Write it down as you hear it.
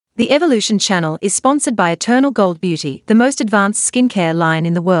The Evolution channel is sponsored by Eternal Gold Beauty, the most advanced skincare line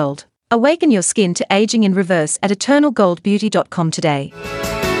in the world. Awaken your skin to aging in reverse at eternalgoldbeauty.com today.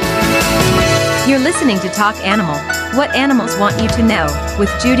 You're listening to Talk Animal, What Animals Want You to Know, with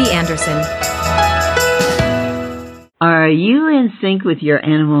Judy Anderson. Are you in sync with your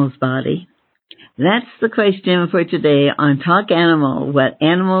animal's body? That's the question for today on Talk Animal, What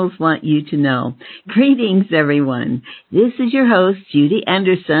Animals Want You to Know. Greetings, everyone. This is your host, Judy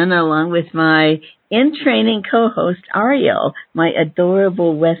Anderson, along with my in-training co-host, Ariel, my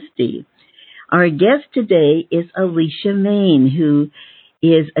adorable Westie. Our guest today is Alicia Main, who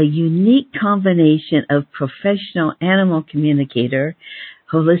is a unique combination of professional animal communicator,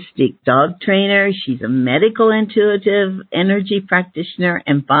 holistic dog trainer. She's a medical intuitive, energy practitioner,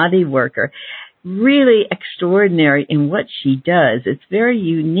 and body worker. Really extraordinary in what she does. It's very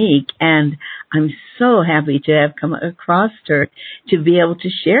unique, and I'm so happy to have come across her to be able to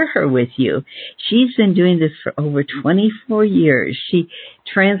share her with you. She's been doing this for over 24 years. She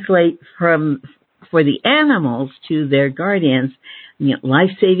translates for the animals to their guardians,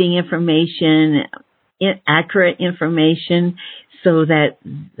 life-saving information, accurate information, so that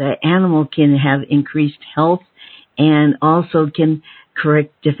the animal can have increased health and also can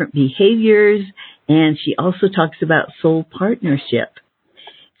correct different behaviors. And she also talks about soul partnership.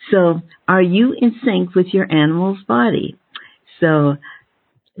 So, are you in sync with your animal's body? So,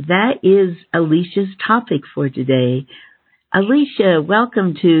 that is Alicia's topic for today. Alicia,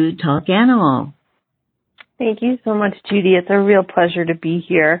 welcome to Talk Animal. Thank you so much, Judy. It's a real pleasure to be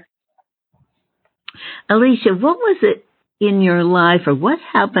here. Alicia, what was it in your life, or what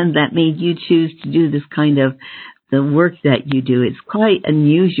happened that made you choose to do this kind of the work that you do? It's quite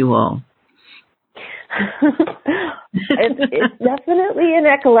unusual. It's definitely an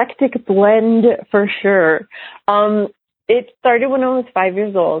eclectic blend for sure. It started when I was 5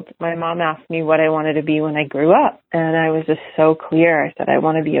 years old. My mom asked me what I wanted to be when I grew up, and I was just so clear. I said, I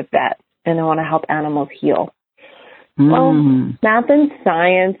want to be a vet, and I want to help animals heal. Well, math and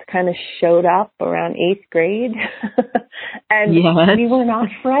science kind of showed up around 8th grade, and we were not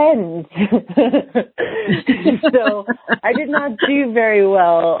friends. So I did not do very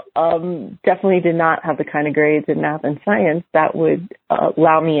well. Definitely did not have the kind of grades in math and science that would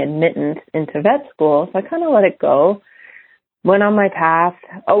allow me admittance into vet school. So I kind of let it go. Went on my path.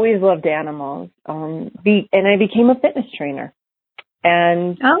 Always loved animals. And I became a fitness trainer.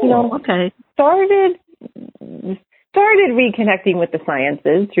 And started reconnecting with the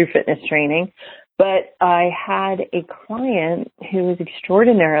sciences through fitness training, but I had a client who was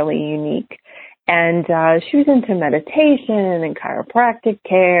extraordinarily unique, and she was into meditation and chiropractic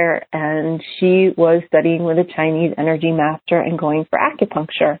care, and she was studying with a Chinese energy master and going for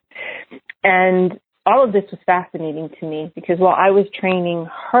acupuncture. And all of this was fascinating to me because while I was training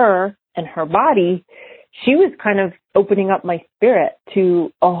her and her body, she was kind of opening up my spirit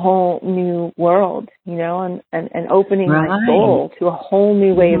to a whole new world, and opening my soul to a whole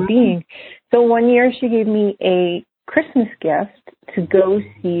new way of being. So one year she gave me a Christmas gift to go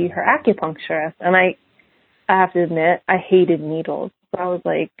see her acupuncturist. And I have to admit, I hated needles. So I was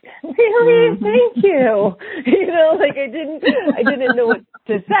like, really? Thank you. I didn't know what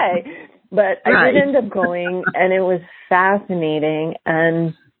to say, but I did end up going, and it was fascinating.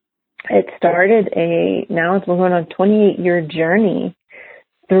 And it started now we're going on a 28-year journey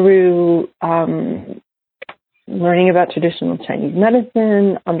through learning about traditional Chinese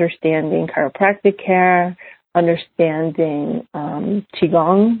medicine, understanding chiropractic care, understanding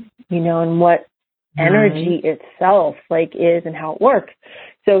Qigong, and what energy itself is and how it works.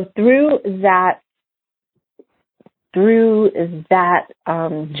 So through that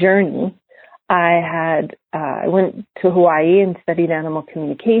journey, I went to Hawaii and studied animal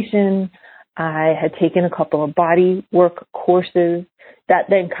communication. I had taken a couple of body work courses that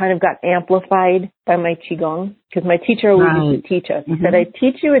then kind of got amplified by my Qigong, because my teacher always used to teach us. He said, I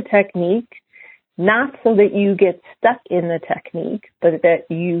teach you a technique, not so that you get stuck in the technique, but that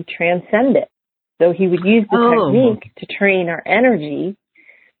you transcend it. So he would use the technique to train our energy.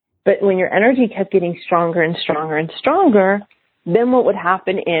 But when your energy kept getting stronger and stronger and stronger, then what would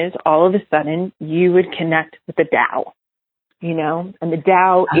happen is all of a sudden you would connect with the Tao, and the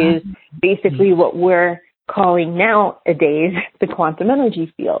Tao is basically what we're calling nowadays the quantum energy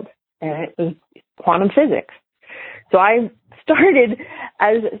field, and it was quantum physics. So I started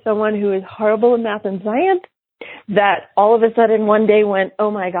as someone who is horrible in math and science, that all of a sudden one day went, oh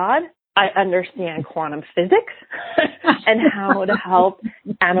my God, I understand quantum physics and how to help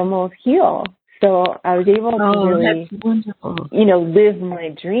animals heal. So I was able to really, live my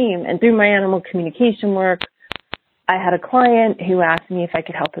dream. And through my animal communication work, I had a client who asked me if I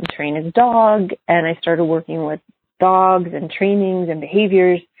could help him train his dog, and I started working with dogs and trainings and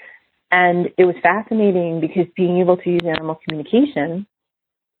behaviors. And it was fascinating because being able to use animal communication,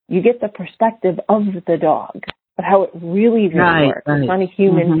 you get the perspective of the dog, of how it really works. Right. It's not a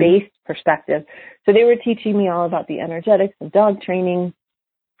human-based perspective. So they were teaching me all about the energetics of dog training.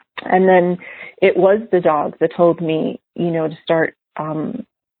 And then it was the dogs that told me, to start,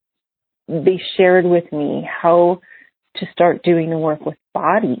 they shared with me how to start doing the work with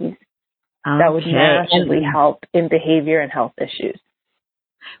bodies that would naturally help in behavior and health issues.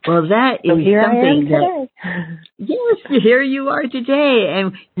 Well, that is something that, yes, here you are today.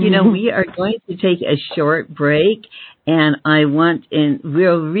 And, we are going to take a short break, and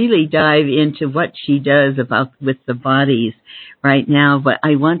we'll really dive into what she does with the bodies right now. But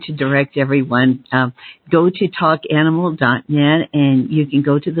I want to direct everyone, go to talkanimal.net, and you can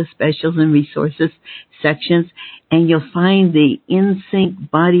go to the specials and resources sections, and you'll find the InSync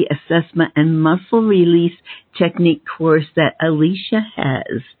Body Assessment and Muscle Release Technique course that Alicia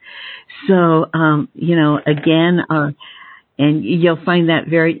has. So, again, and you'll find that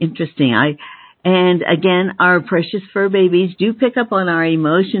very interesting. And again, our precious fur babies do pick up on our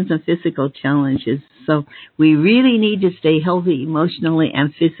emotions and physical challenges. So we really need to stay healthy emotionally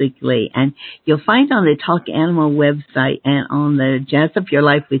and physically. And you'll find on the Talk Animal website and on the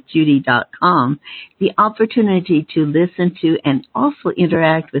jazzupyourlifewithjudy.com the opportunity to listen to and also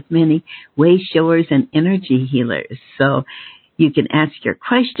interact with many way showers and energy healers. So you can ask your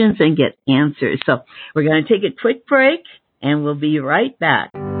questions and get answers. So we're going to take a quick break, and we'll be right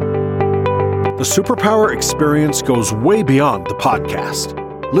back. The Superpower experience goes way beyond the podcast.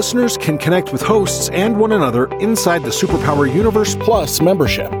 Listeners can connect with hosts and one another inside the Superpower Universe Plus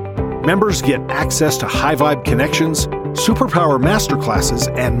membership. Members get access to high-vibe connections, Superpower masterclasses,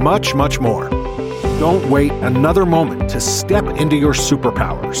 and much, much more. Don't wait another moment to step into your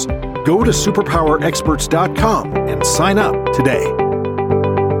superpowers. Go to superpowerexperts.com and sign up today.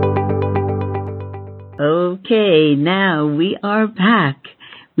 Okay, now we are back.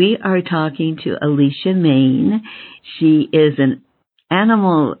 We are talking to Alicia Main. She is an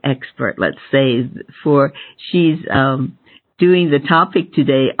animal expert, let's say, she's doing the topic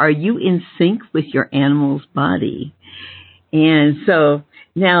today, are you in sync with your animal's body? And so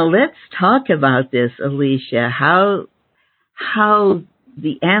now let's talk about this, Alicia, how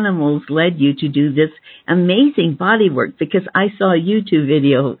the animals led you to do this amazing body work, because I saw a YouTube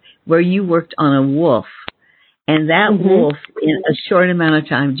video where you worked on a wolf. And that wolf, in a short amount of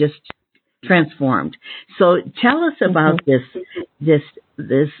time, just transformed. So tell us about this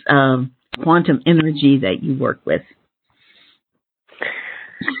quantum energy that you work with.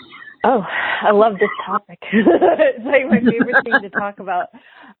 Oh, I love this topic. It's like my favorite thing to talk about.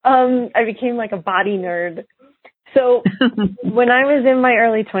 I became like a body nerd. So when I was in my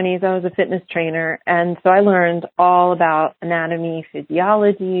early 20s, I was a fitness trainer. And so I learned all about anatomy,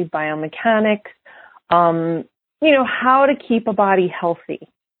 physiology, biomechanics, how to keep a body healthy.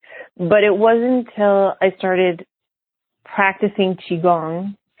 But it wasn't until I started practicing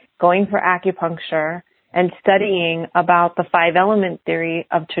Qigong, going for acupuncture, and studying about the 5-element theory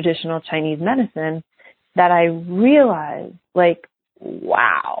of traditional Chinese medicine that I realized,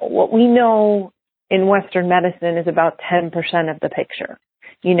 wow, what we know in Western medicine is about 10% of the picture.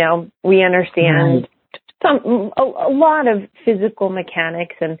 We understand a lot of physical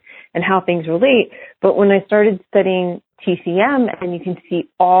mechanics and how things relate. But when I started studying TCM, and you can see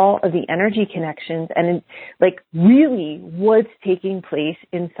all of the energy connections and really what's taking place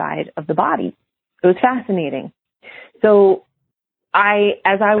inside of the body, it was fascinating. So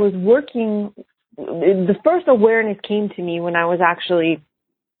as I was working, the first awareness came to me when I was actually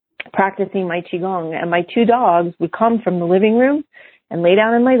practicing my Qigong, and my 2 dogs would come from the living room and lay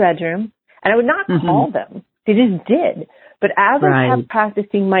down in my bedroom, and I would not call them. They just did. But as I kept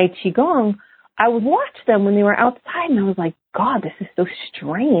practicing my Qigong, I would watch them when they were outside, and I was like, God, this is so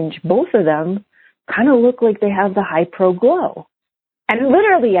strange. Both of them kind of look like they have the high pro glow. And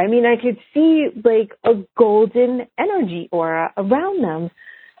literally, I could see a golden energy aura around them.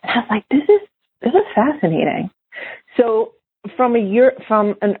 And I was like, this is fascinating. So from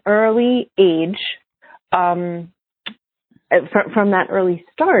an early age, from that early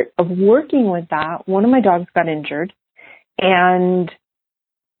start of working with that, one of my dogs got injured, and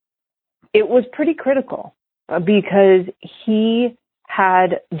it was pretty critical because he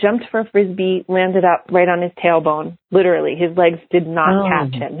had jumped for a Frisbee, landed up right on his tailbone. Literally, his legs did not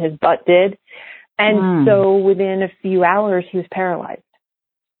catch him. His butt did. And so within a few hours, he was paralyzed.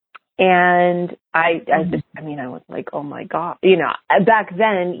 And I was like, oh my God. Back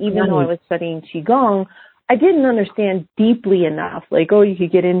then, even though I was studying Qigong, I didn't understand deeply enough, like, oh, you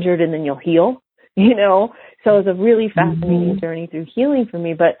could get injured and then you'll heal, you know? So it was a really fascinating journey through healing for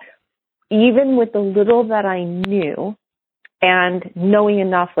me. But even with the little that I knew and knowing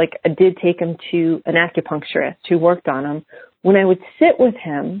enough, like I did take him to an acupuncturist who worked on him. When I would sit with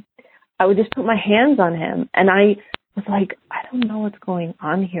him, I would just put my hands on him and I was like, I don't know what's going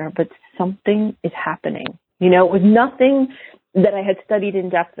on here, but something is happening. You know, it was nothing that I had studied in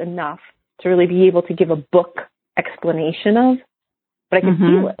depth enough to really be able to give a book explanation of, but I could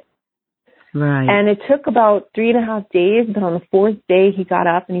feel it. Right. And it took about 3.5 days, but on the 4th day, he got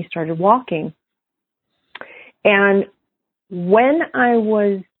up and he started walking. And when I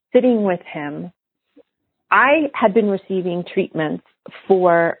was sitting with him, I had been receiving treatments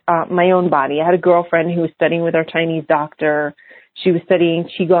for my own body. I had a girlfriend who was studying with our Chinese doctor. She was studying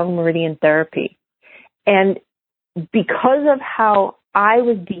Qigong Meridian therapy. And because of how I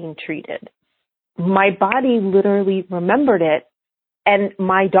was being treated, my body literally remembered it. And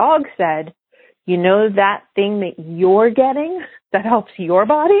my dog said, you know that thing that you're getting that helps your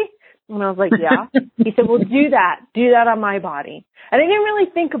body? And I was like, yeah. He said, well, do that on my body. And I didn't really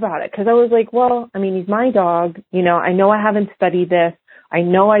think about it because I was like, well, I mean, he's my dog. You know I haven't studied this. I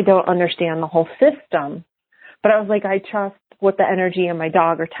know I don't understand the whole system, but I was like, I trust what the energy and my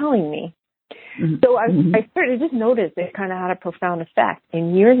dog are telling me. So I started to just notice it kind of had a profound effect.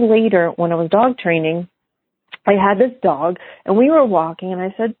 And years later, when I was dog training, I had this dog and we were walking and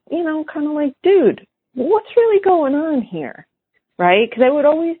I said, you know, kind of like, dude, what's really going on here? Right? Because I would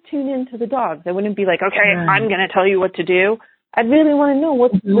always tune into the dogs. I wouldn't be like, okay, I'm going to tell you what to do. I'd really want to know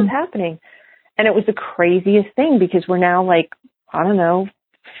what's happening. And it was the craziest thing because we're now like, I don't know,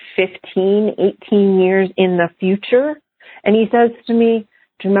 15, 18 years in the future. And he says to me,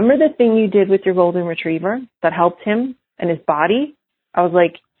 do you remember the thing you did with your golden retriever that helped him and his body? I was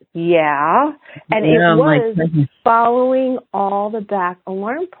like, yeah. And it was following all the back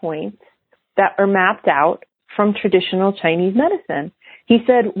alarm points that are mapped out from traditional Chinese medicine. He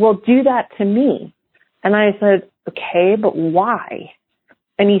said, well, do that to me. And I said, okay, but why?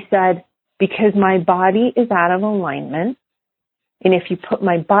 And he said, because my body is out of alignment. And if you put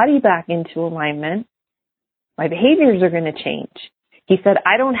my body back into alignment, my behaviors are going to change. He said,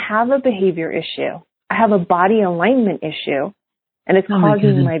 I don't have a behavior issue. I have a body alignment issue, and it's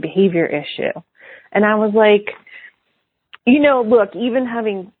causing my behavior issue. And I was like, you know, look, even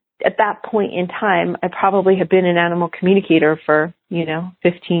having at that point in time, I probably had been an animal communicator for,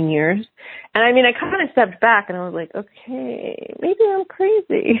 15 years. And I mean, I kind of stepped back and I was like, okay, maybe I'm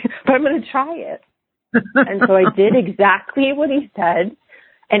crazy, but I'm going to try it. And so I did exactly what he said.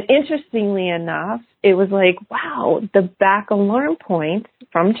 And interestingly enough, it was like, wow, the back alarm points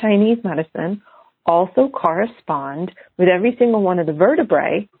from Chinese medicine also correspond with every single one of the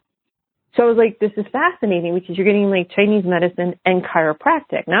vertebrae. So I was like, this is fascinating because you're getting like Chinese medicine and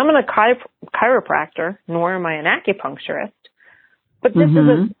chiropractic. Now I'm not a chiropractor, nor am I an acupuncturist, but this is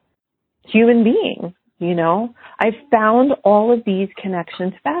a human being, I found all of these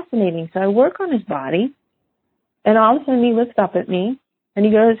connections fascinating. So I work on his body and all of a sudden he looks up at me and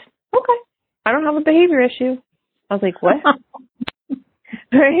he goes, okay, I don't have a behavior issue. I was like, what?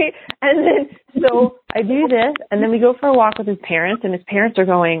 Right? And then, so I do this and then we go for a walk with his parents and his parents are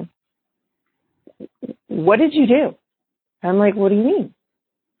going, what did you do? I'm like, what do you mean?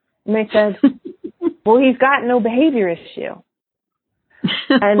 And they said, well, he's got no behavior issue.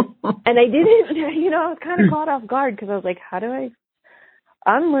 And I didn't, I was kind of caught off guard because I was like,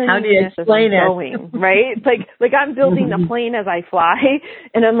 I'm learning this as I'm going, right? Like I'm building the plane as I fly.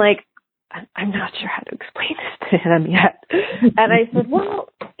 And I'm like, I'm not sure how to explain this to him yet. And I said, well,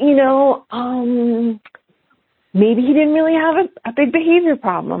 maybe he didn't really have a big behavior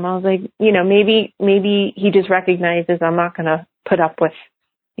problem. I was like, maybe he just recognizes I'm not going to put up with,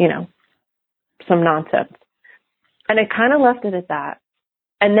 some nonsense. And I kind of left it at that.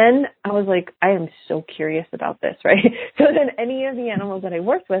 And then I was like, I am so curious about this, right? So then any of the animals that I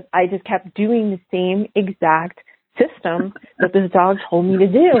worked with, I just kept doing the same exact system that this dog told me to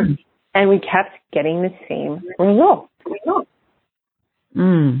do. And we kept getting the same result.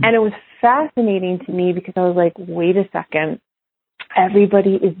 And it was fascinating to me because I was like, wait a second.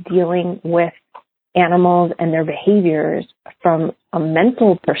 Everybody is dealing with animals and their behaviors from a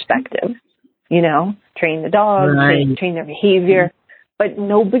mental perspective, train the dog, train their behavior. But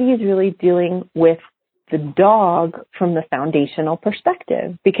nobody is really dealing with the dog from the foundational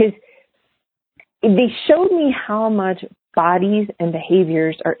perspective because they showed me how much bodies and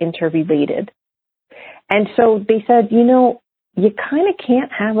behaviors are interrelated. And so they said, you kind of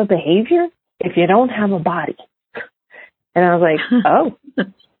can't have a behavior if you don't have a body. And I was like, oh,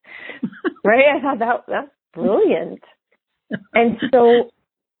 right. I thought brilliant. And so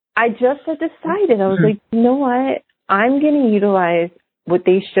I just had decided, I was like, you know what? I'm going to utilize what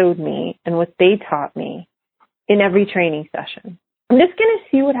they showed me and what they taught me in every training session. I'm just going to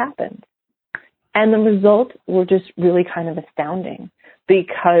see what happens. And the results were just really kind of astounding,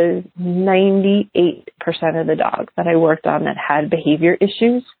 because 98% of the dogs that I worked on that had behavior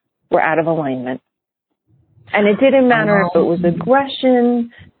issues were out of alignment. And it didn't matter if it was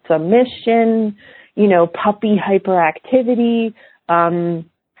aggression, submission, puppy hyperactivity.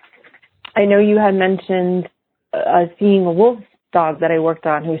 I know you had mentioned seeing a wolf dog that I worked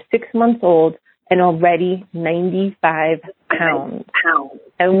on who was 6 months old and already 95 pounds.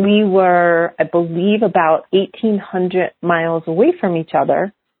 And we were, I believe, about 1,800 miles away from each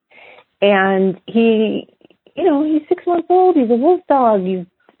other. And he's 6 months old. He's a wolf dog.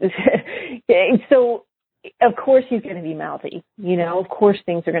 So, of course, he's going to be mouthy. Of course,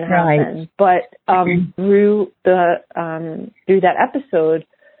 things are going to happen. Right. But through that episode,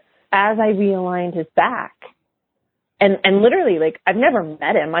 as I realigned his back, and literally, I've never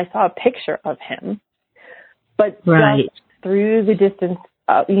met him. I saw a picture of him, but right. Just through the distance,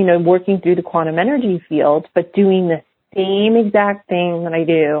 working through the quantum energy field, but doing the same exact thing that I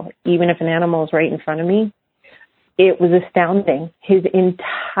do, even if an animal is right in front of me, it was astounding. His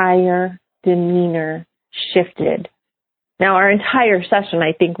entire demeanor shifted. Now, our entire session,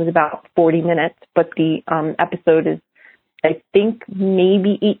 I think, was about 40 minutes, but the episode is, I think,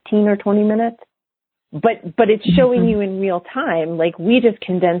 maybe 18 or 20 minutes. But it's showing you in real time, we just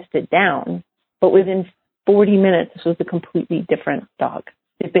condensed it down. But within 40 minutes, this was a completely different dog.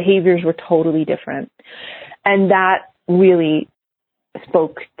 His behaviors were totally different. And that really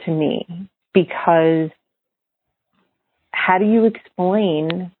spoke to me, because how do you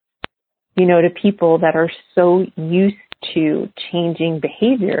explain, to people that are so used to changing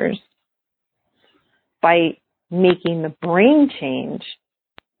behaviors by making the brain change,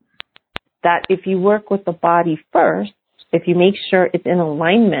 that if you work with the body first, if you make sure it's in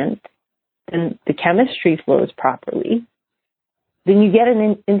alignment and the chemistry flows properly, then you get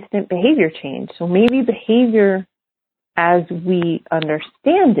an instant behavior change. So maybe behavior, as we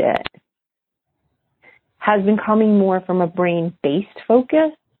understand it, has been coming more from a brain-based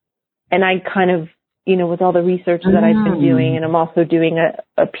focus. And I kind of, with all the research that I've been doing, and I'm also doing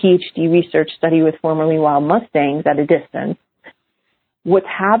a PhD research study with formerly wild Mustangs at a distance, what's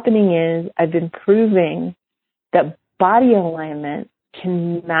happening is I've been proving that body alignment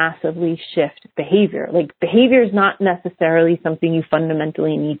can massively shift behavior. Behavior is not necessarily something you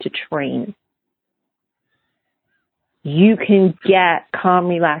fundamentally need to train. You can get calm,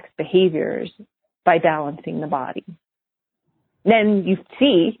 relaxed behaviors by balancing the body. Then you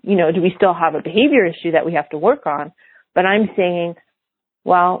see, do we still have a behavior issue that we have to work on? But I'm saying,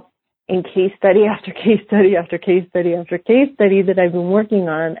 well, in case study after case study after case study after case study that I've been working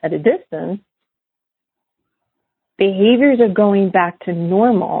on at a distance, behaviors are going back to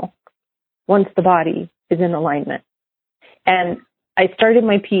normal once the body is in alignment. And I started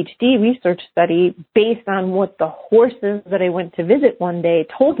my PhD research study based on what the horses that I went to visit one day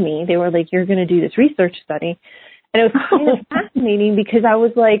told me. They were like, you're going to do this research study. And it was kind of fascinating, because I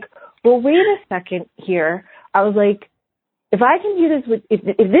was like, well, wait a second here. I was like, if I can do this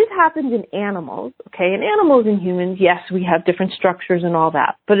if this happens in animals, okay, in animals and humans, yes, we have different structures and all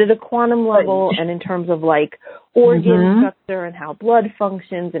that. But at a quantum level, and in terms of organ structure and how blood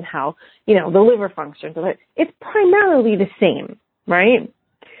functions and how, the liver functions, it's primarily the same, right?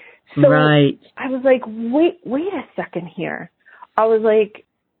 So right. I was like, wait a second here. I was like,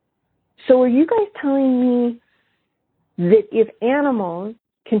 so are you guys telling me that if animals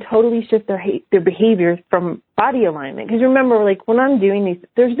can totally shift their behaviors from body alignment? Because remember, when I'm doing these,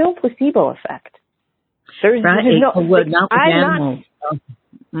 there's no placebo effect. There's no, I'm not,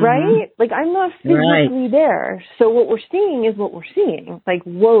 right? I'm not physically there. So what we're seeing is what we're seeing.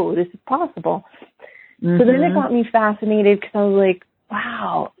 Whoa, this is possible. So then it got me fascinated, because I was like,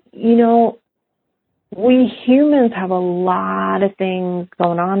 wow, we humans have a lot of things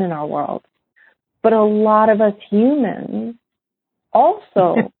going on in our world. But a lot of us humans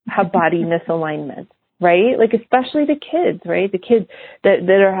also have body misalignment, right? Especially the kids, right? The kids that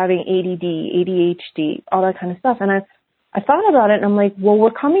are having ADD, ADHD, all that kind of stuff. And I thought about it, and I'm like, well, we're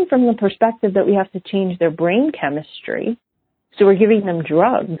coming from the perspective that we have to change their brain chemistry. So we're giving them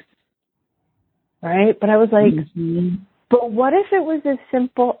drugs, right? But I was like, but what if it was as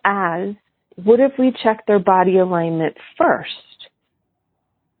simple as, what if we check their body alignment first?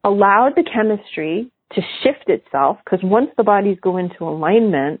 Allowed the chemistry to shift itself, because once the bodies go into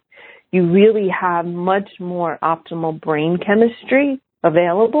alignment, you really have much more optimal brain chemistry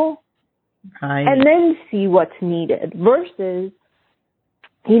available. Right. and then see what's needed versus,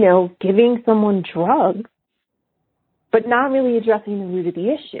 you know, giving someone drugs, but not really addressing the root of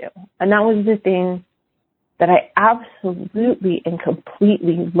the issue. And that was the thing that I absolutely and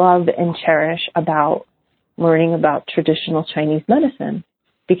completely love and cherish about learning about traditional Chinese medicine,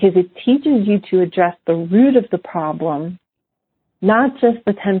 because it teaches you to address the root of the problem, not just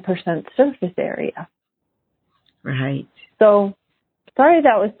the 10% surface area. Right. So, sorry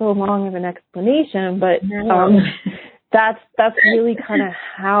that was so long of an explanation, but that's really kind of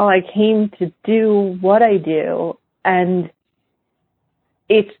how I came to do what I do. And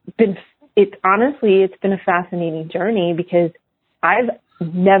it's been a fascinating journey, because I've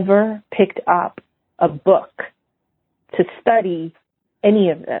never picked up a book to study any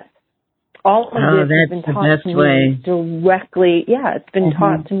of this. All of this has been taught to me directly. Yeah, it's been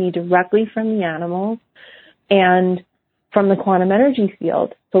taught to me directly from the animals and from the quantum energy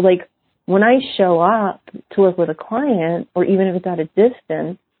field. So, like, when I show up to work with a client, or even if it's at a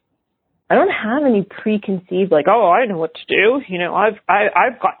distance, I don't have any preconceived, like, oh, I know what to do. You know, I've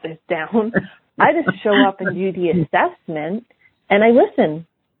got this down. I just show up and do the assessment, and I listen,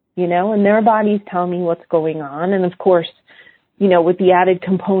 you know, and their bodies tell me what's going on. And of course, you know, with the added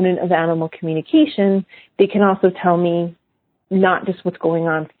component of animal communication, they can also tell me not just what's going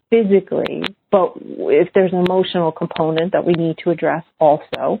on physically, but if there's an emotional component that we need to address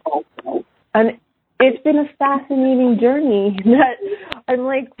also. And it's been a fascinating journey that I'm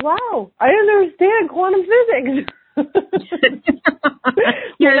like, wow, I understand quantum physics.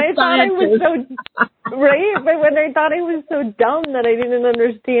 When I thought I was so right, but when I thought I was so dumb that I didn't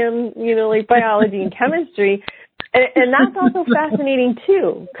understand, you know, like biology and chemistry, and that's also fascinating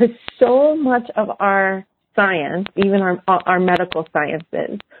too, because so much of our science, even our medical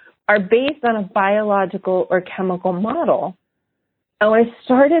sciences, are based on a biological or chemical model. And what I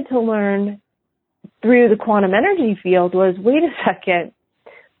started to learn through the quantum energy field was, wait a second,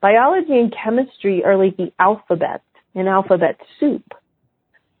 biology and chemistry are like the alphabet in alphabet soup.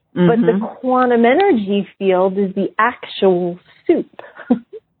 But the quantum energy field is the actual soup.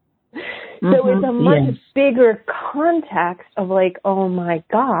 So it's a much bigger context of like, oh my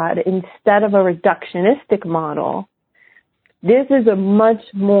God, instead of a reductionistic model, this is a much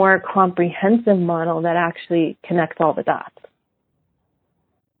more comprehensive model that actually connects all the dots.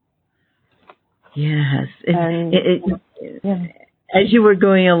 Yes. As you were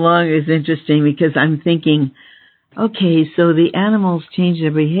going along, it was interesting because I'm thinking, okay, so the animals change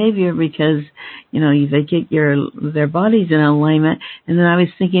their behavior because, you know, they get their bodies in alignment. And then I was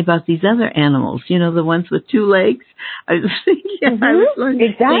thinking about these other animals, you know, the ones with two legs. I was thinking,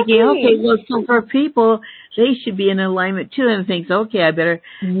 thinking, okay, well, so for people, they should be in alignment too. And thinks, okay, I better,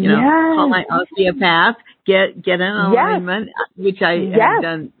 you know, call my osteopath, get in alignment, which I have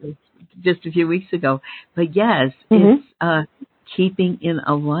done just a few weeks ago. But yes, it's keeping in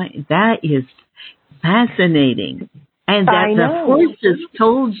alignment. That is fascinating. And that the horses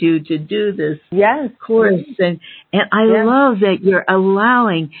told you to do this course. And I love that you're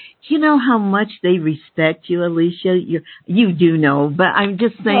allowing, you know how much they respect you, Alicia? You do know, but I'm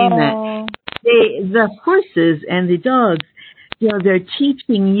just saying that the horses and the dogs, you know, they're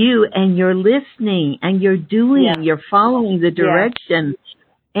teaching you and you're listening and you're doing, you're following the direction.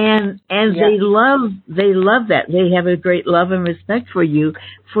 And they love that. They have a great love and respect for you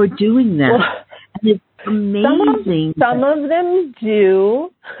for doing that. And it's amazing. Some of them do.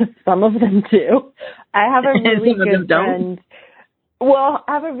 Some of them do. I have a really good friend. Well,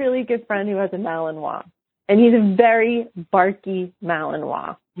 I have a really good friend who has a Malinois. And he's a very barky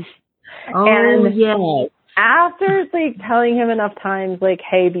Malinois. After like telling him enough times, like,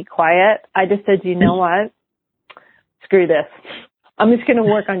 hey, be quiet, I just said, you know what? Screw this. I'm just going to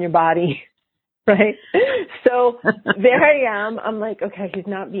work on your body, right? So there I am. I'm like, okay, he's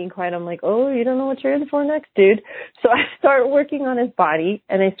not being quiet. I'm like, oh, you don't know what you're in for next, dude. So I start working on his body,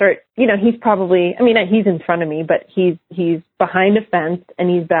 and I start, you know, he's probably, I mean, he's in front of me, but he's behind a fence,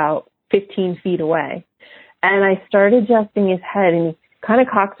 and he's about 15 feet away. And I start adjusting his head, and he kind of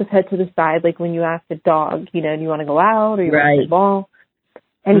cocks his head to the side, like when you ask a dog, you know, do you want to go out or you want to play ball?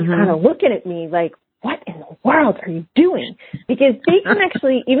 And he's kind of looking at me like, what in the world are you doing? Because they can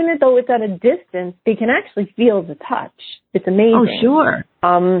actually, even though it's at a distance, they can actually feel the touch. It's amazing. Oh, sure.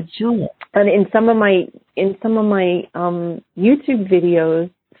 Sure. And in some of my YouTube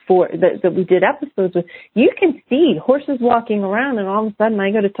videos that we did episodes with, you can see horses walking around, and all of a sudden I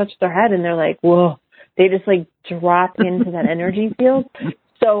go to touch their head, and they're like, whoa. They just like drop into that energy field.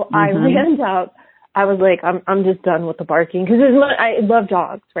 So I ran out. I was like, I'm just done with the barking, because I love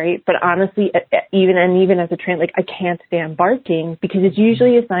dogs, right? But honestly, even as a trainer, like I can't stand barking because it's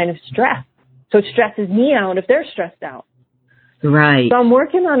usually a sign of stress. So it stresses me out if they're stressed out. Right. So I'm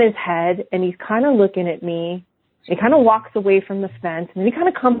working on his head, and he's kind of looking at me. He kind of walks away from the fence, and then he kind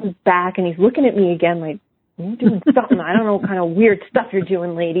of comes back, and he's looking at me again like, you're doing something. I don't know what kind of weird stuff you're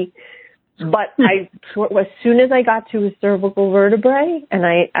doing, lady. But as soon as I got to his cervical vertebrae, and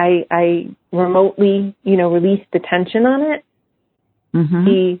I remotely, released the tension on it,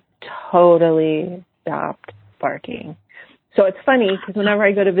 he totally stopped barking. So it's funny, because whenever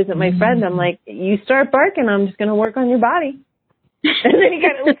I go to visit my friend, I'm like, you start barking, I'm just going to work on your body. And then he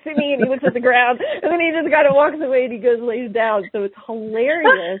kind of looks at me, and he looks at the ground, and then he just kind of walks away, and he goes lays down. So it's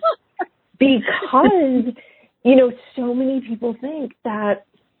hilarious because, so many people think that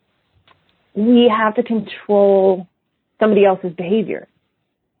we have to control somebody else's behavior,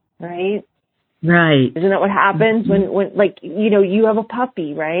 right? Right. Isn't that what happens when you have a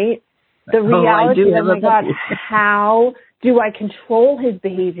puppy, right? The reality is, oh my God, how do I control his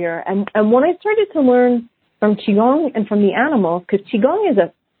behavior? And when I started to learn from Qigong and from the animals, because Qigong is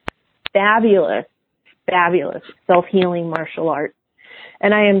a fabulous, fabulous self-healing martial art.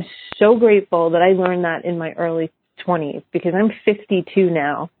 And I am so grateful that I learned that in my early 20s, because I'm 52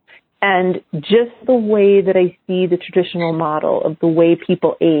 now. And just the way that I see the traditional model of the way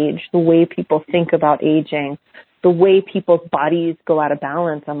people age, the way people think about aging, the way people's bodies go out of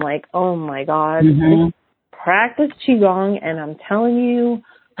balance, I'm like, oh my God, practice Qigong, and I'm telling you,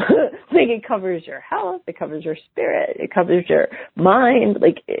 like, it covers your health, it covers your spirit, it covers your mind,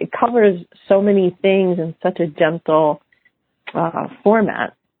 like it covers so many things in such a gentle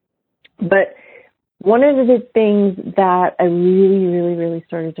format. But one of the things that I really, really, really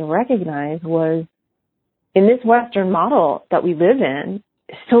started to recognize was in this Western model that we live in,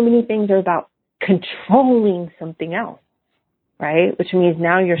 so many things are about controlling something else, right? Which means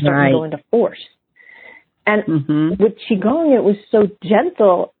now you're starting to go into force. And with Qigong, it was so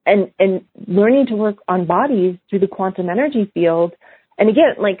gentle and learning to work on bodies through the quantum energy field. And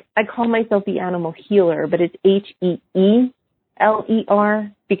again, like, I call myself the animal healer, but it's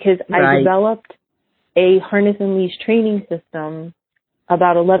HEELER because I developed a harness and leash training system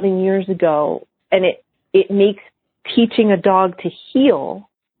about 11 years ago. And it makes teaching a dog to heal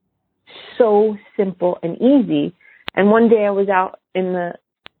so simple and easy. And one day I was out in the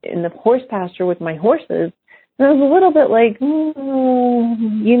horse pasture with my horses, and I was a little bit like,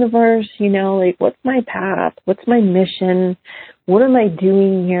 universe, like, what's my path? What's my mission? What am I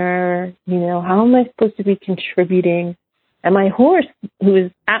doing here? How am I supposed to be contributing? And my horse, who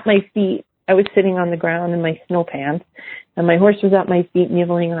was at my feet, I was sitting on the ground in my snow pants, and my horse was at my feet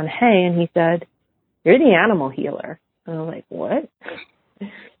nibbling on hay, and he said, "You're the animal healer." And I was like, what?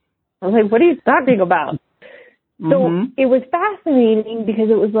 I was like, what are you talking about? So it was fascinating because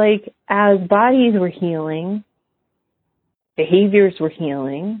it was like, as bodies were healing, behaviors were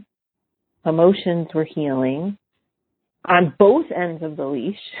healing, emotions were healing on both ends of the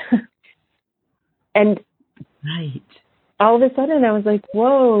leash. And all of a sudden I was like,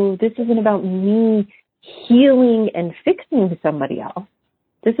 whoa, this isn't about me healing and fixing somebody else.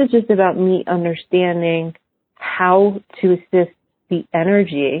 This is just about me understanding how to assist the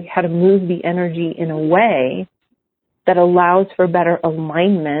energy, how to move the energy in a way that allows for better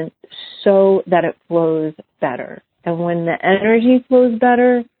alignment so that it flows better. And when the energy flows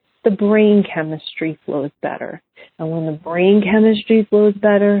better, the brain chemistry flows better. And when the brain chemistry flows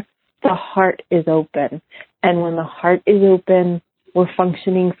better, the heart is open. And when the heart is open, we're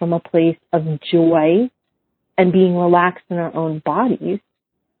functioning from a place of joy and being relaxed in our own bodies,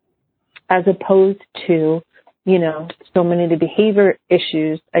 as opposed to, so many of the behavior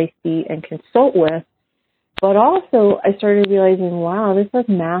issues I see and consult with. But also, I started realizing, wow, this has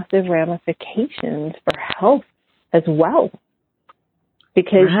massive ramifications for health as well.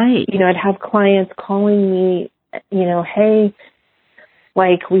 Because, I'd have clients calling me, hey,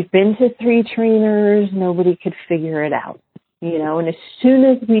 like, we've been to 3 trainers, nobody could figure it out, and as soon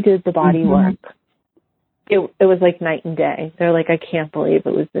as we did the body work, it was like night and day. They're like, I can't believe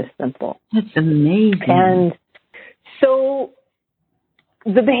it was this simple. That's amazing. And so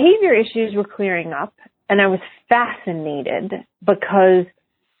the behavior issues were clearing up, and I was fascinated because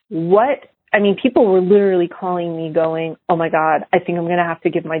people were literally calling me going, oh my God, I think I'm going to have to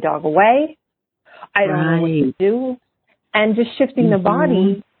give my dog away. I don't know what to do. And just shifting the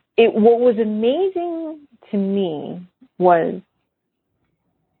body, what was amazing to me was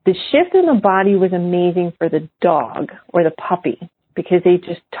the shift in the body was amazing for the dog or the puppy, because they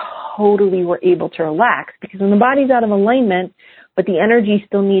just totally were able to relax. Because when the body's out of alignment, but the energy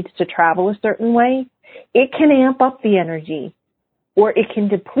still needs to travel a certain way, it can amp up the energy or it can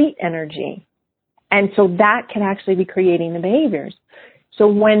deplete energy. And so that can actually be creating the behaviors. So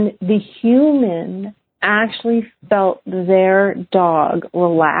when the human actually felt their dog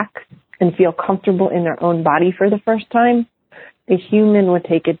relax and feel comfortable in their own body for the first time, the human would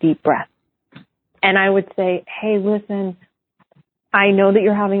take a deep breath. And I would say, hey, listen, I know that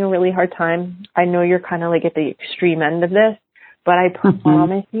you're having a really hard time. I know you're kind of like at the extreme end of this, but I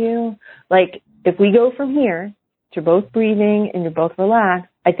promise you, like, if we go from here, you're both breathing and you're both relaxed,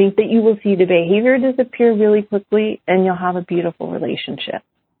 I think that you will see the behavior disappear really quickly and you'll have a beautiful relationship.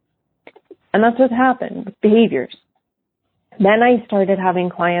 And that's what happened with behaviors. Then I started having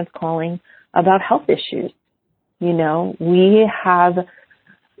clients calling about health issues. You know, we've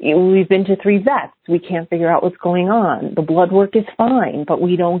been to 3 vets. We can't figure out what's going on. The blood work is fine, but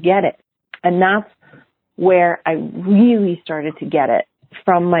we don't get it. And that's where I really started to get it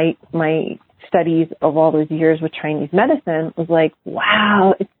from my studies of all those years with Chinese medicine. Was like,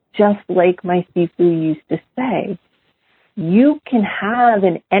 wow, it's just like my Sifu used to say. You can have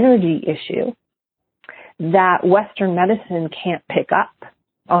an energy issue that Western medicine can't pick up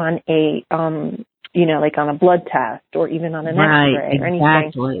on a, like on a blood test or even on an X-ray or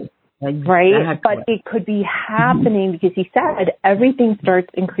anything. Right? But it could be happening because he said everything starts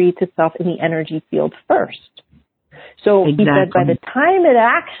and creates itself in the energy field first. So he said by the time it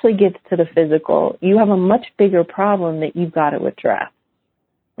actually gets to the physical, you have a much bigger problem that you've got to address.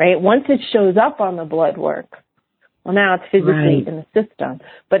 Right? Once it shows up on the blood work, well, now it's physically in the system.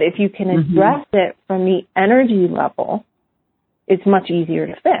 But if you can address it from the energy level, it's much easier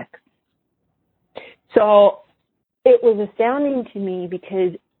to fix. So it was astounding to me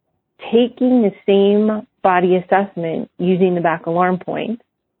because taking the same body assessment using the back alarm point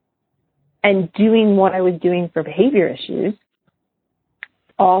and doing what I was doing for behavior issues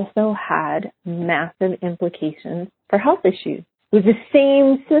also had massive implications for health issues. It was the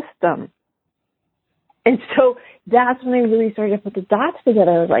same system. And so that's when I really started to put the dots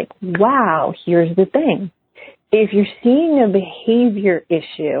together. I was like, wow, here's the thing. If you're seeing a behavior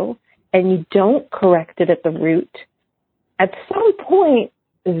issue and you don't correct it at the root, at some point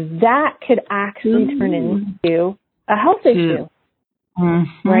that could actually turn into a health issue.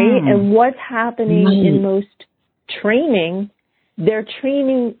 Right? And what's happening in most training, they're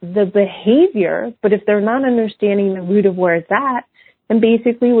training the behavior, but if they're not understanding the root of where it's at, and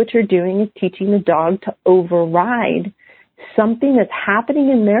basically what you're doing is teaching the dog to override something that's happening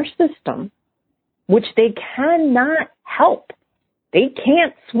in their system, which they cannot help. They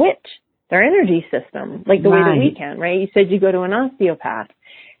can't switch their energy system like the way that we can, right? You said you go to an osteopath.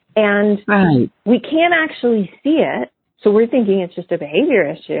 And we can't actually see it. So we're thinking it's just a behavior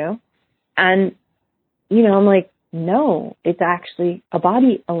issue. And, I'm like, no, it's actually a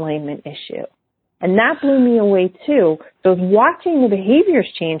body alignment issue. And that blew me away too. So I was watching the behaviors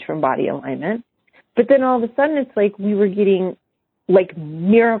change from body alignment, but then all of a sudden it's like we were getting like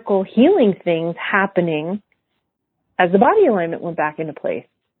miracle healing things happening as the body alignment went back into place.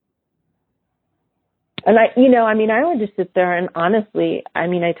 And I would just sit there and honestly, I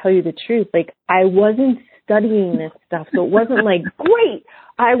tell you the truth, like I wasn't studying this stuff. So it wasn't like, great,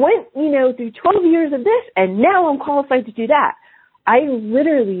 I went, through 12 years of this and now I'm qualified to do that. I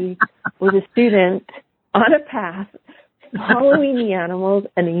literally was a student on a path following the animals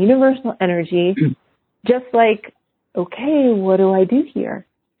and the universal energy, just like, okay, what do I do here?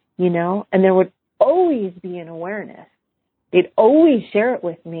 And there would always be an awareness. They'd always share it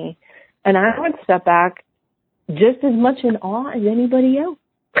with me. And I would step back just as much in awe as anybody else.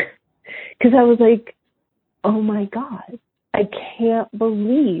 Because I was like, oh my God, I can't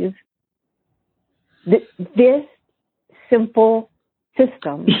believe that this simple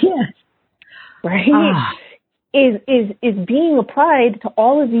system, right, is being applied to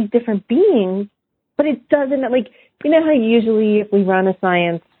all of these different beings, but it doesn't, like, how usually if we run a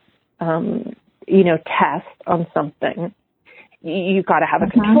science, test on something, you've got to have a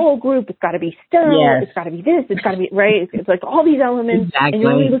control group, it's got to be sterile, it's got to be this, it's got to be, right, it's like all these elements, and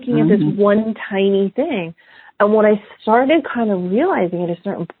you're only looking at this one tiny thing. And when I started kind of realizing at a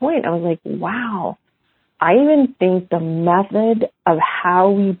certain point, I was like, wow, I even think the method of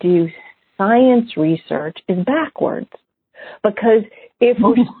how we do science research is backwards. Because if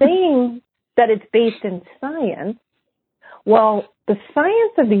we're saying that it's based in science, well, the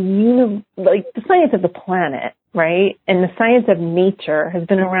science of the science of the planet, right, and the science of nature has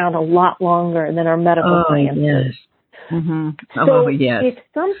been around a lot longer than our medical science. Yes. So if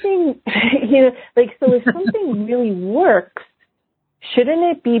something, if something really works,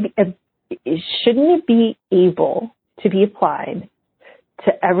 shouldn't it be able to be applied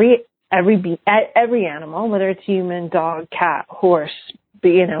to every animal, whether it's human, dog, cat, horse,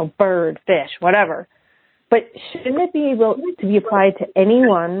 bird, fish, whatever? But shouldn't it be able to be applied to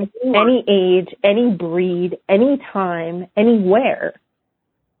anyone, any age, any breed, any time, anywhere?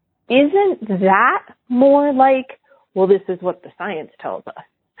 Isn't that more like, well, this is what the science tells us,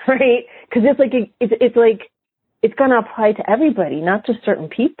 right? Because it's like it's going to apply to everybody, not just certain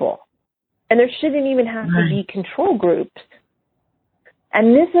people. And there shouldn't even have to be control groups.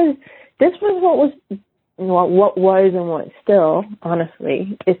 And this was what was and what still,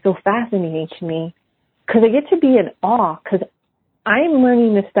 honestly, is so fascinating to me, because I get to be in awe, because I'm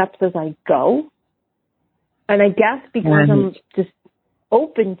learning the steps as I go. And I guess because I'm just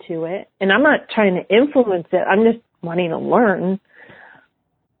open to it, and I'm not trying to influence it, I'm just wanting to learn.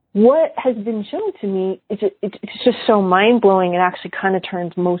 What has been shown to me, it's just so mind-blowing, it actually kind of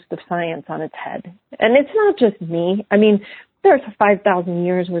turns most of science on its head. And it's not just me. I mean, there's 5,000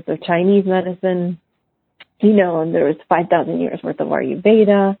 years worth of Chinese medicine, and there was 5,000 years worth of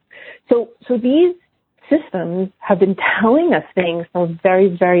Ayurveda. So these systems have been telling us things for a very,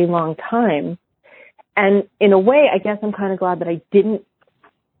 very long time. And in a way, I guess I'm kind of glad that I didn't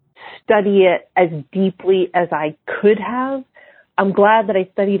study it as deeply as I could have. I'm glad that I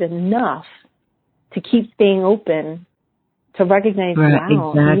studied enough to keep staying open, to recognize, wow, exactly.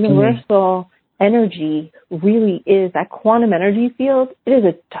 Universal energy really is, that quantum energy field, it is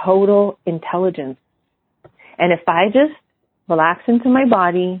a total intelligence. And if I just relax into my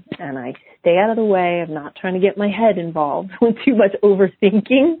body and I stay out of the way, I'm not trying to get my head involved with too much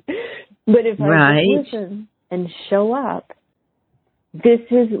overthinking, but if I just listen and show up, this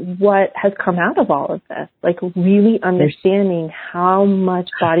is what has come out of all of this, like really understanding how much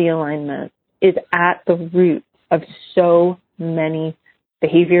body alignment is at the root of so many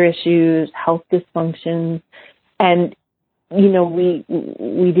behavior issues, health dysfunctions. And, we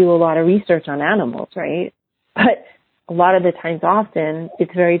do a lot of research on animals, right? But a lot of the times, often,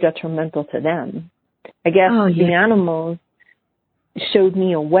 it's very detrimental to them. I guess the animals showed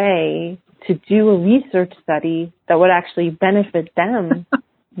me a way to do a research study that would actually benefit them,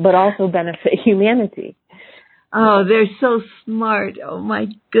 but also benefit humanity. Oh, they're so smart. Oh, my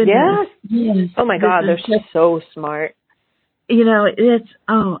goodness. Yes. Oh, my God, they're so smart.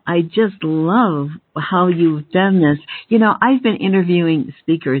 I just love how you've done this. I've been interviewing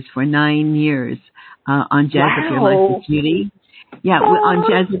speakers for 9 years on Jazz Up Your Life with Judy. Yeah, on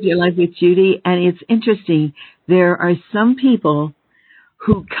Jazz Up Your Life with Judy. And it's interesting. There are some people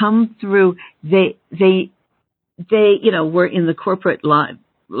who come through, they were in the corporate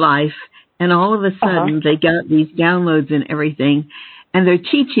life, and all of a sudden they got these downloads and everything, and they're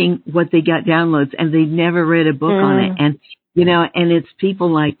teaching what they got downloads, and they never read a book on it. And, and it's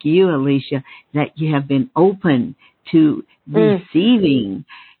people like you, Alicia, that you have been open to receiving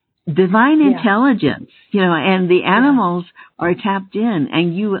divine intelligence, and the animals are tapped in,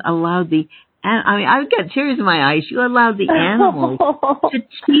 and you allowed I've got tears in my eyes. You allowed the animals to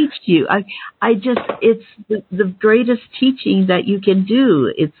teach you. It's the greatest teaching that you can do.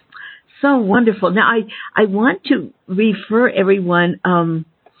 It's so wonderful. Now, I want to refer everyone,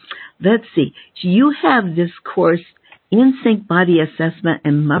 let's see. You have this course, In-Sync Body Assessment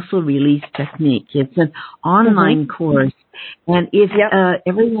and Muscle Release Technique. It's an online course. And if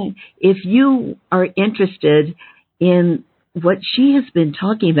you are interested in what she has been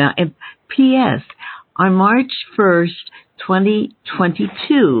talking about, and P.S., on March 1st,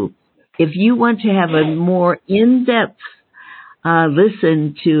 2022, if you want to have a more in-depth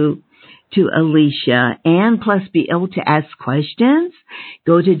listen to Alicia and plus be able to ask questions,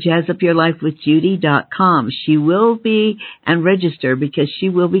 go to jazzupyourlifewithjudy.com. She will be, and register, because she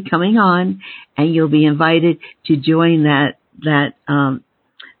will be coming on, and you'll be invited to join that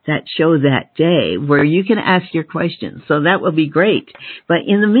show that day where you can ask your questions. So that will be great. But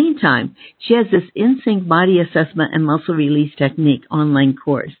in the meantime, she has this In-Sync Body Assessment and Muscle Release Technique online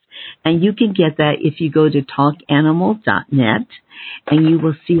course. And you can get that if you go to talkanimal.net, and you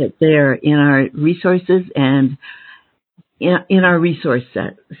will see it there in our resources and in our resource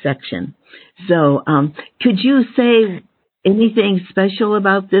section. So could you say anything special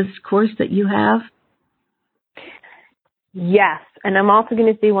about this course that you have? Yes. And I'm also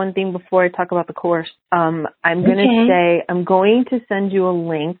going to say one thing before I talk about the course. I'm going to say I'm going to send you a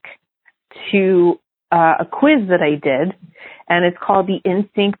link to a quiz that I did, and it's called the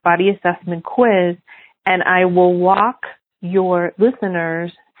In-Sync Body Assessment Quiz, and I will walk your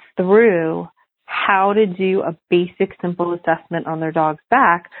listeners through how to do a basic, simple assessment on their dog's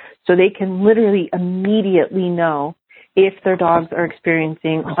back so they can literally immediately know if their dogs are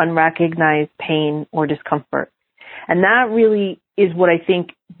experiencing unrecognized pain or discomfort. And that really is what I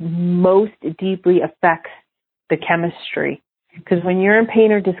think most deeply affects the chemistry. Because when you're in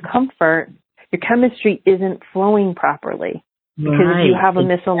pain or discomfort, your chemistry isn't flowing properly because you have a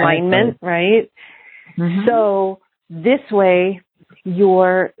misalignment, right? Mm-hmm. So this way,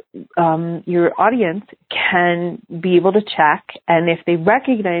 your audience can be able to check, and if they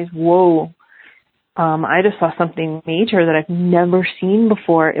recognize, whoa, I just saw something major that I've never seen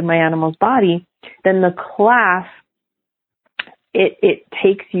before in my animal's body, then the class, it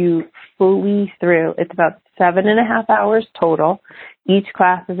takes you fully through. It's about 7.5 hours total. Each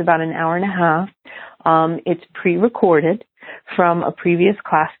class is about an hour and a half. It's pre-recorded from a previous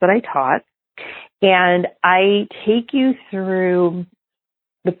class that I taught. And I take you through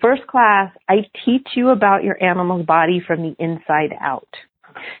the first class. I teach you about your animal's body from the inside out.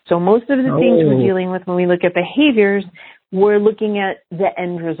 So most of the things we're dealing with when we look at behaviors, we're looking at the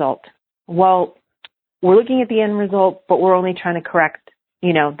end result. Well, we're looking at the end result, but we're only trying to correct,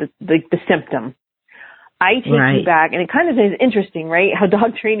 the symptom. I take you back, and it kind of is interesting, right? How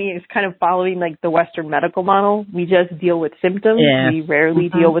dog training is kind of following like the Western medical model. We just deal with symptoms. Yeah. We rarely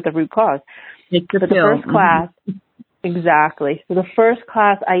deal with the root cause. But the first class, exactly. So the first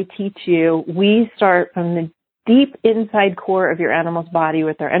class I teach you, we start from the deep inside core of your animal's body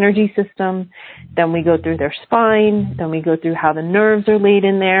with their energy system. Then we go through their spine. Then we go through how the nerves are laid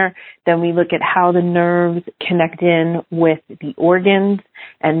in there. Then we look at how the nerves connect in with the organs,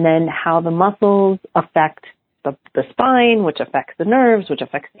 and then how the muscles affect the spine, which affects the nerves, which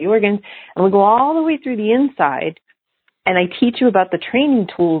affects the organs. And we go all the way through the inside. And I teach you about the training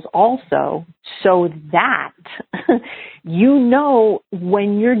tools also, so that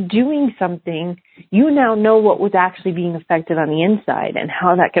when you're doing something, you now know what was actually being affected on the inside and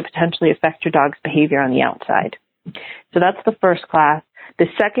how that could potentially affect your dog's behavior on the outside. So that's the first class. The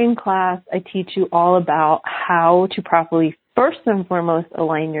second class, I teach you all about how to properly, first and foremost,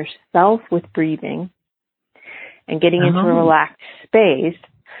 align yourself with breathing and getting into a relaxed space.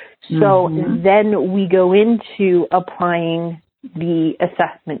 So then we go into applying the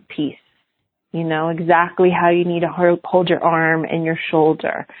assessment piece, exactly how you need to hold your arm and your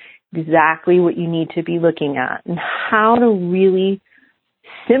shoulder, exactly what you need to be looking at, and how to really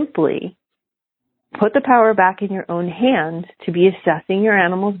simply put the power back in your own hands to be assessing your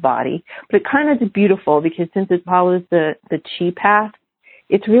animal's body. But it kind of is beautiful because since it follows the chi path,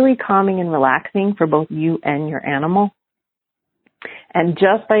 it's really calming and relaxing for both you and your animal. And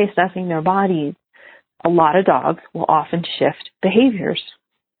just by assessing their bodies, a lot of dogs will often shift behaviors.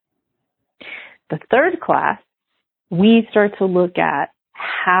 The third class, we start to look at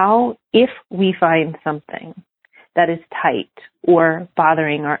how, if we find something that is tight or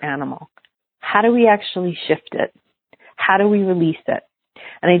bothering our animal, how do we actually shift it? How do we release it?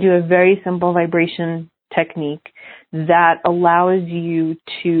 And I do a very simple vibration technique that allows you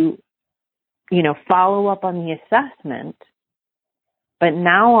to, follow up on the assessment. But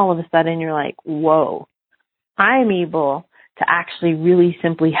now all of a sudden you're like, whoa, I'm able to actually really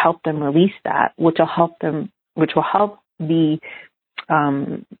simply help them release that, which will help the,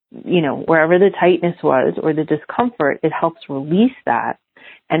 wherever the tightness was or the discomfort, it helps release that.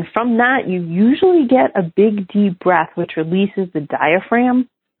 And from that, you usually get a big deep breath, which releases the diaphragm.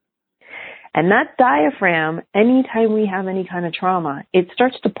 And that diaphragm, anytime we have any kind of trauma, it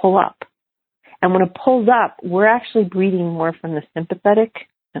starts to pull up. And when it pulls up, we're actually breathing more from the sympathetic,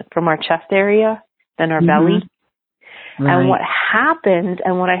 from our chest area, than our belly. Right. And what happens,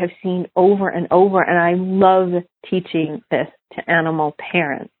 and what I have seen over and over, and I love teaching this to animal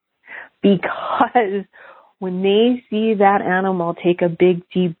parents, because when they see that animal take a big,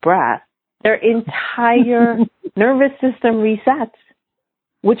 deep breath, their entire nervous system resets,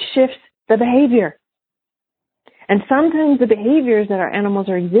 which shifts the behavior. And sometimes the behaviors that our animals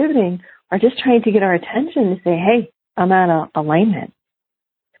are exhibiting are just trying to get our attention to say, hey, I'm out of alignment.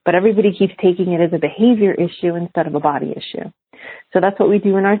 But everybody keeps taking it as a behavior issue instead of a body issue. So that's what we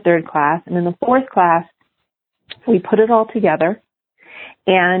do in our third class. And in the fourth class, we put it all together,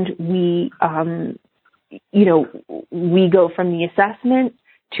 and we go from the assessment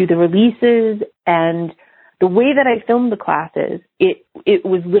to the releases. And the way that I filmed the classes, it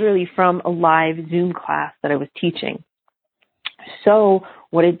was literally from a live Zoom class that I was teaching. So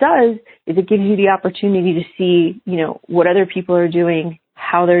what it does is it gives you the opportunity to see, what other people are doing,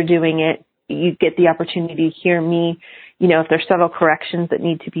 how they're doing it. You get the opportunity to hear me, if there's subtle corrections that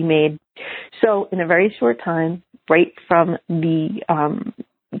need to be made. So in a very short time, right from the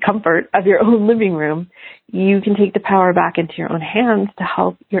comfort of your own living room, you can take the power back into your own hands to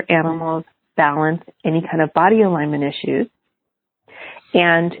help your animals balance any kind of body alignment issues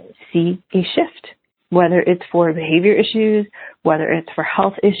and see a shift, whether it's for behavior issues, whether it's for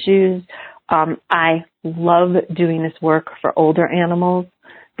health issues. I love doing this work for older animals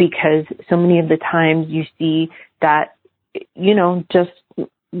because so many of the times you see that, just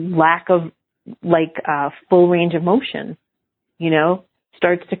lack of full range of motion,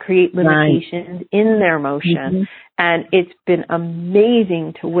 starts to create limitations in their motion. Mm-hmm. And it's been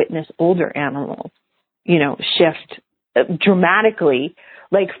amazing to witness older animals, shift dramatically,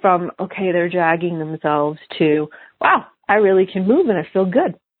 from, okay, they're dragging themselves to, wow, I really can move and I feel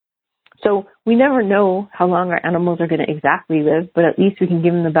good. So we never know how long our animals are going to exactly live, but at least we can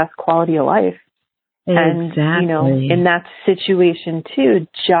give them the best quality of life. Exactly. And, in that situation too,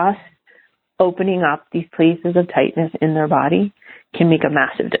 just opening up these places of tightness in their body can make a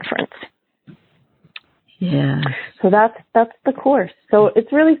massive difference. Yeah. So that's the course. So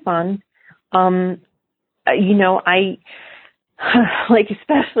it's really fun.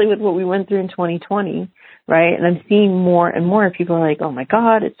 Especially with what we went through in 2020, right? And I'm seeing more and more people are like, oh my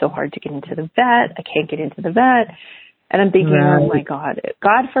God, it's so hard to get into the vet. I can't get into the vet. And I'm thinking, oh my God,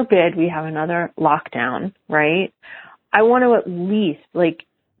 God forbid we have another lockdown, right? I want to at least,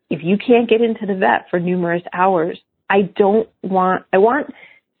 if you can't get into the vet for numerous hours, I want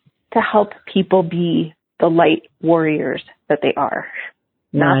to help people be the light warriors that they are.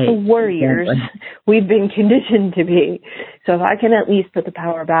 Not the warriors we've been conditioned to be. So if I can at least put the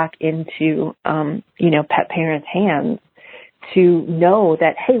power back into, pet parents' hands to know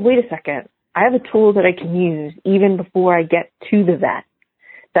that, hey, wait a second, I have a tool that I can use even before I get to the vet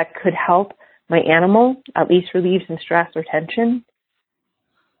that could help my animal at least relieve some stress or tension.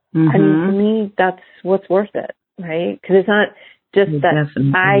 Mm-hmm. I mean, to me, that's what's worth it, right? Because it's not just that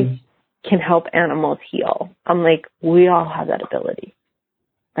I can help animals heal. I'm like, we all have that ability.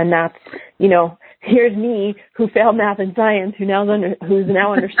 And that's, here's me who failed math and science, who's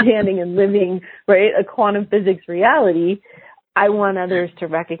now understanding and living, right, a quantum physics reality. I want others to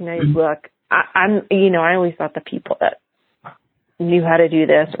recognize, look, I always thought the people that knew how to do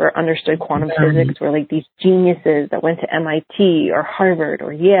this or understood quantum physics were like these geniuses that went to MIT or Harvard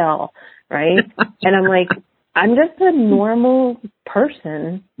or Yale, right? And I'm like, I'm just a normal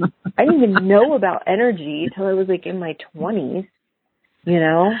person. I didn't even know about energy till I was in my 20s.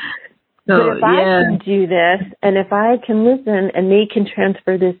 But if I can do this and if I can listen and they can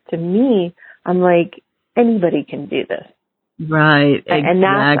transfer this to me, I'm like, anybody can do this. Right. Exactly. And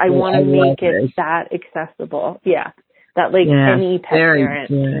that's, I want to make it that accessible. Yeah. That any pet parent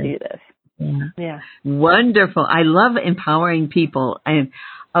can do this. Yeah. Wonderful. I love empowering people. And,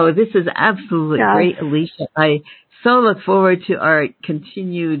 this is absolutely great, Alicia. I so look forward to our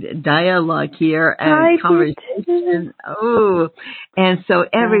continued dialogue here and conversation. And so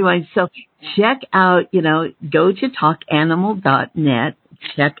everyone, so check out, go to talkanimal.net,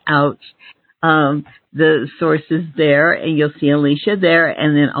 check out the sources there, and you'll see Alicia there.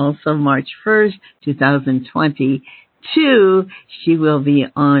 And then also March 1st, 2022, she will be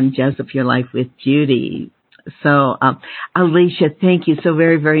on Jazz Up Your Life with Judy. So, Alicia, thank you so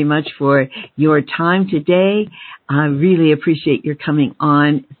very, very much for your time today. I really appreciate your coming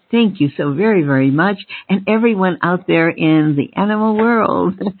on. Thank you so very, very much. And everyone out there in the animal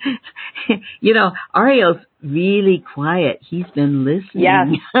world, Ariel's really quiet. He's been listening. Yeah.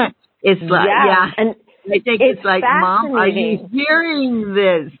 It's like, and I think it's like, Mom, are you hearing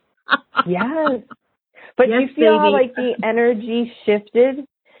this? Yes. But you feel how the energy shifted.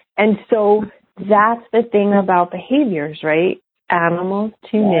 And so that's the thing about behaviors, right? Animals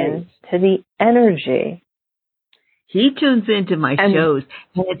tune in to the energy. He tunes into my shows,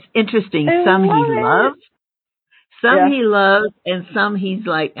 and it's interesting. Some he loves, some he loves, and some he's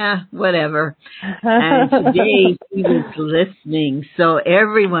like, whatever. And today he was listening, so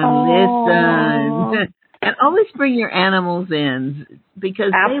everyone listen. And always bring your animals in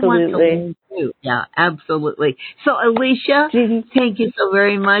because they want to learn too. Yeah, absolutely. So, Alicia, thank you so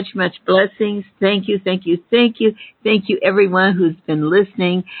very much. Much blessings. Thank you, thank you, thank you. Thank you, everyone who's been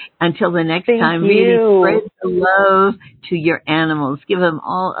listening. Until the next time, really spread the love to your animals. Give them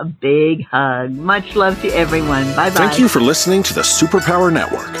all a big hug. Much love to everyone. Bye-bye. Thank you for listening to the Superpower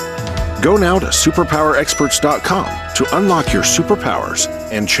Network. Go now to superpowerexperts.com to unlock your superpowers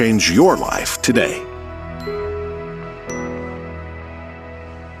and change your life today.